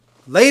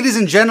Ladies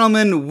and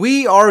gentlemen,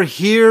 we are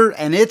here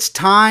and it's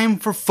time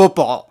for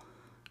football.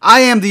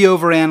 I am the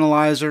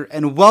Overanalyzer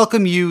and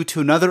welcome you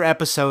to another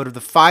episode of the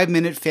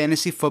 5-Minute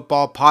Fantasy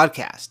Football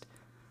Podcast.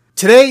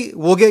 Today,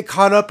 we'll get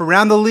caught up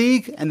around the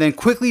league and then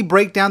quickly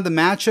break down the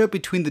matchup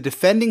between the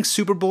defending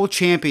Super Bowl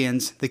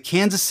champions, the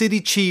Kansas City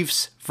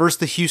Chiefs, versus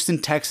the Houston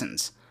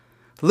Texans.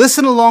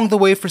 Listen along the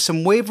way for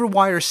some waiver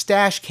wire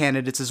stash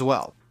candidates as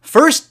well.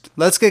 First,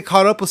 let's get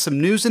caught up with some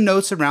news and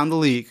notes around the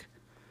league.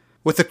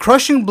 With a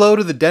crushing blow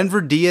to the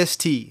Denver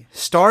DST,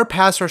 star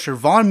pass rusher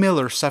Von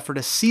Miller suffered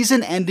a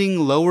season-ending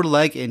lower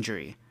leg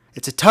injury.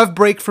 It's a tough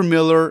break for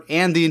Miller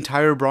and the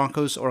entire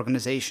Broncos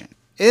organization.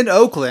 In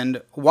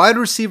Oakland, wide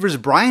receivers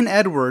Bryan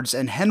Edwards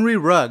and Henry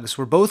Ruggs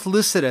were both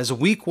listed as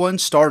Week 1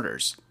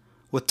 starters.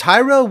 With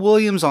Tyrell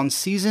Williams on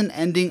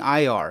season-ending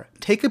IR,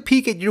 take a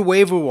peek at your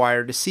waiver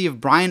wire to see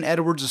if Bryan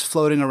Edwards is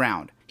floating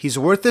around. He's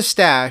worth a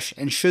stash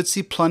and should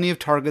see plenty of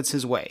targets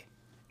his way.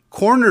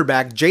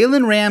 Cornerback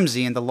Jalen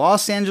Ramsey and the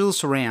Los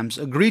Angeles Rams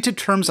agreed to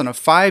terms on a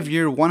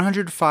 5-year,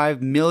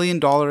 $105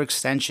 million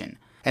extension,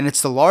 and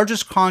it's the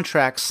largest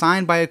contract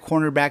signed by a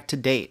cornerback to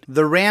date.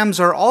 The Rams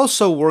are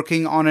also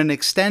working on an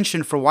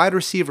extension for wide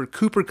receiver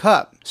Cooper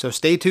Kupp, so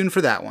stay tuned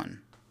for that one.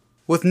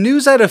 With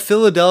news out of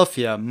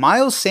Philadelphia,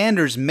 Miles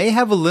Sanders may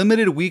have a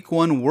limited Week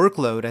 1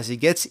 workload as he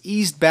gets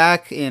eased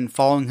back in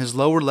following his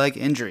lower leg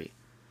injury.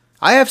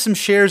 I have some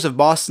shares of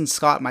Boston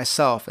Scott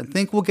myself and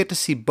think we'll get to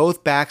see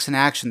both backs in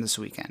action this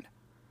weekend.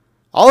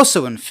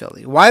 Also in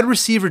Philly, wide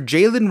receiver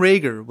Jalen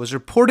Reagor was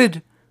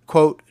reported,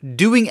 quote,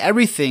 doing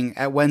everything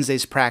at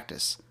Wednesday's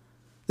practice.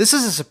 This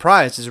is a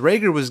surprise as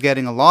Reagor was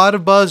getting a lot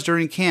of buzz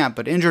during camp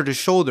but injured his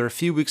shoulder a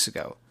few weeks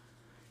ago.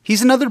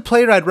 He's another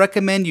player I'd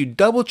recommend you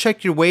double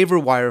check your waiver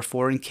wire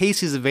for in case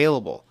he's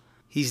available.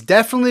 He's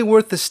definitely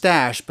worth the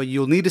stash, but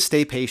you'll need to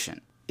stay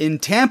patient. In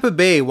Tampa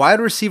Bay, wide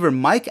receiver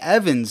Mike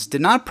Evans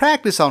did not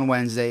practice on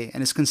Wednesday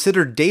and is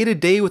considered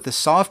day-to-day with a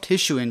soft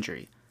tissue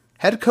injury.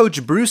 Head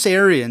coach Bruce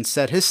Arians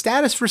said his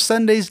status for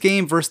Sunday's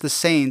game versus the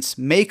Saints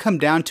may come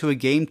down to a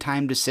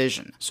game-time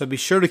decision, so be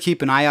sure to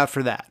keep an eye out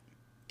for that.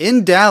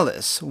 In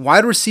Dallas,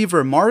 wide receiver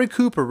Amari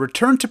Cooper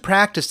returned to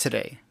practice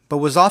today, but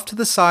was off to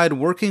the side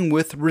working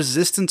with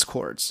resistance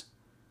cords.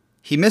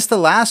 He missed the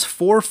last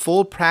 4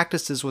 full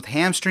practices with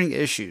hamstring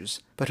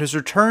issues, but his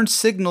return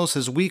signals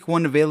his Week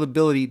 1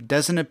 availability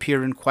doesn't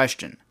appear in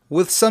question.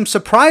 With some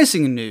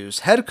surprising news,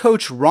 head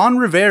coach Ron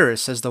Rivera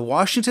says the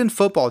Washington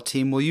football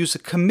team will use a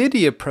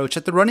committee approach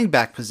at the running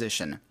back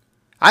position.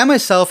 I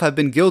myself have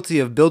been guilty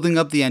of building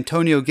up the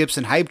Antonio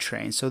Gibson hype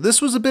train, so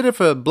this was a bit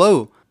of a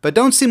blow, but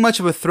don't see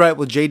much of a threat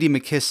with J.D.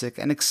 McKissic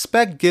and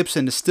expect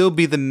Gibson to still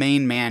be the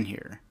main man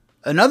here.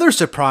 Another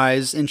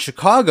surprise in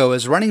Chicago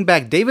is running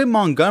back David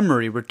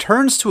Montgomery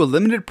returns to a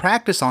limited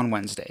practice on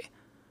Wednesday.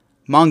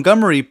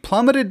 Montgomery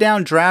plummeted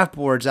down draft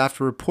boards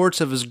after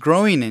reports of his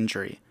groin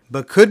injury,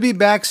 but could be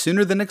back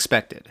sooner than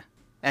expected.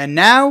 And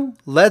now,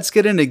 let's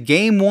get into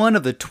Game 1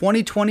 of the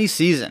 2020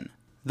 season.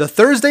 The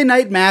Thursday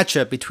night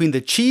matchup between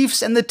the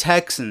Chiefs and the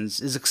Texans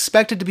is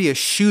expected to be a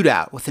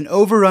shootout with an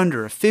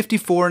over-under of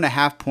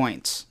 54.5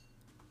 points.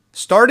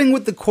 Starting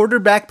with the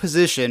quarterback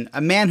position,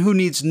 a man who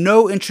needs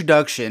no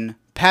introduction,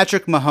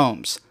 Patrick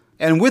Mahomes.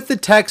 And with the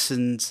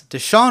Texans,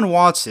 Deshaun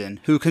Watson,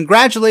 who,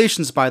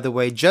 congratulations by the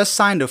way, just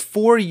signed a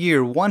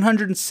 4-year,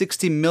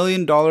 $160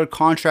 million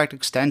contract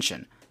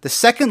extension, the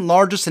second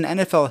largest in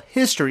NFL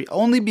history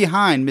only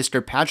behind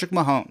Mr. Patrick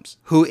Mahomes,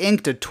 who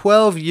inked a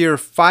 12-year,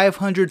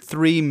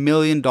 $503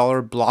 million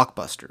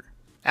blockbuster.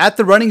 At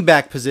the running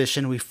back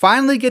position, we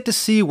finally get to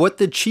see what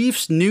the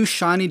Chiefs' new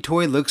shiny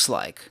toy looks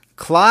like,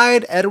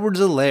 Clyde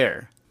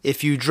Edwards-Helaire.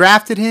 If you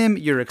drafted him,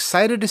 you're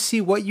excited to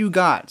see what you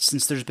got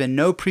since there's been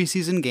no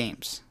preseason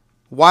games.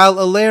 While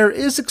Helaire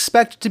is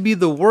expected to be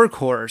the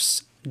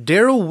workhorse,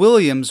 Darrell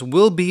Williams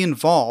will be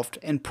involved,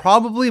 and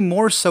probably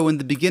more so in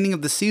the beginning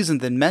of the season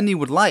than many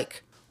would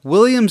like.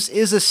 Williams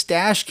is a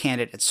stash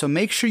candidate, so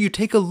make sure you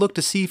take a look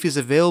to see if he's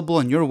available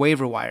on your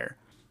waiver wire.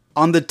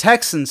 On the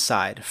Texans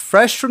side,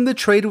 fresh from the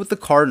trade with the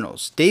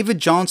Cardinals, David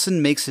Johnson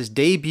makes his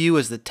debut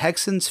as the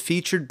Texans'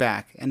 featured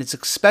back, and is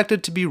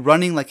expected to be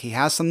running like he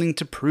has something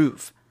to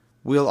prove.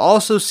 We'll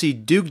also see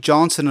Duke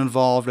Johnson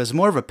involved as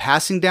more of a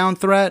passing down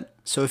threat,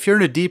 so if you're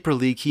in a deeper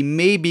league, he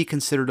may be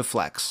considered a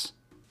flex.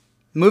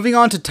 Moving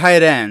on to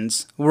tight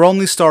ends, we're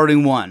only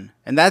starting one,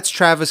 and that's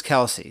Travis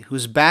Kelce,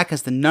 who's back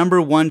as the number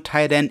 1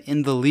 tight end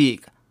in the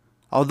league.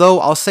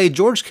 Although I'll say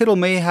George Kittle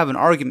may have an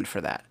argument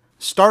for that.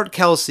 Start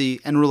Kelce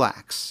and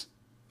relax.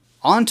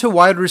 On to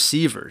wide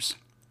receivers.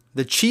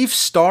 The Chiefs'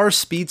 star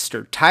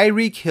speedster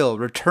Tyreek Hill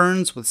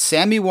returns with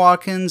Sammy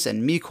Watkins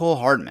and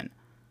Mecole Hardman.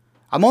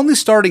 I'm only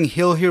starting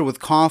Hill here with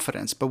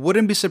confidence, but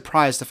wouldn't be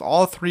surprised if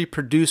all 3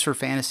 produce for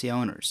fantasy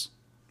owners.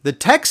 The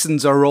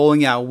Texans are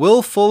rolling out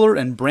Will Fuller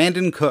and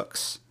Brandon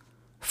Cooks.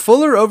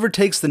 Fuller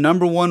overtakes the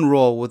number 1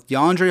 role with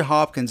DeAndre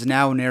Hopkins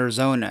now in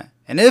Arizona,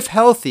 and if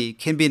healthy,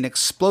 can be an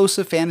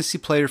explosive fantasy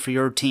player for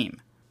your team.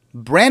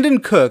 Brandon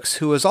Cooks,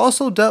 who has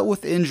also dealt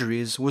with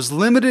injuries, was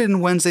limited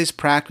in Wednesday's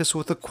practice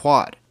with a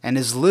quad, and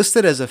is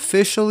listed as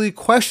officially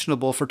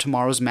questionable for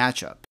tomorrow's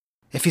matchup.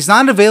 If he's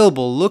not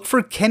available, look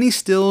for Kenny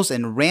Stills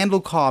and Randall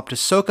Cobb to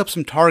soak up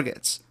some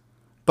targets.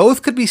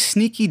 Both could be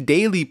sneaky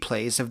daily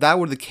plays if that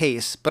were the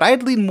case, but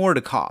I'd lean more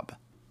to Cobb.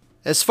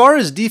 As far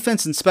as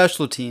defense and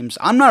special teams,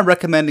 I'm not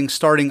recommending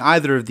starting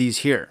either of these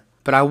here,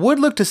 but I would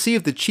look to see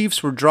if the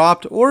Chiefs were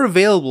dropped or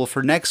available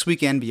for next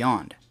week and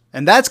beyond.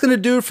 And that's going to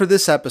do it for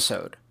this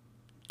episode.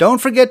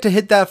 Don't forget to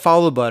hit that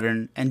follow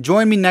button and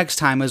join me next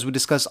time as we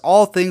discuss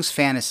all things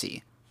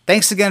fantasy.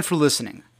 Thanks again for listening.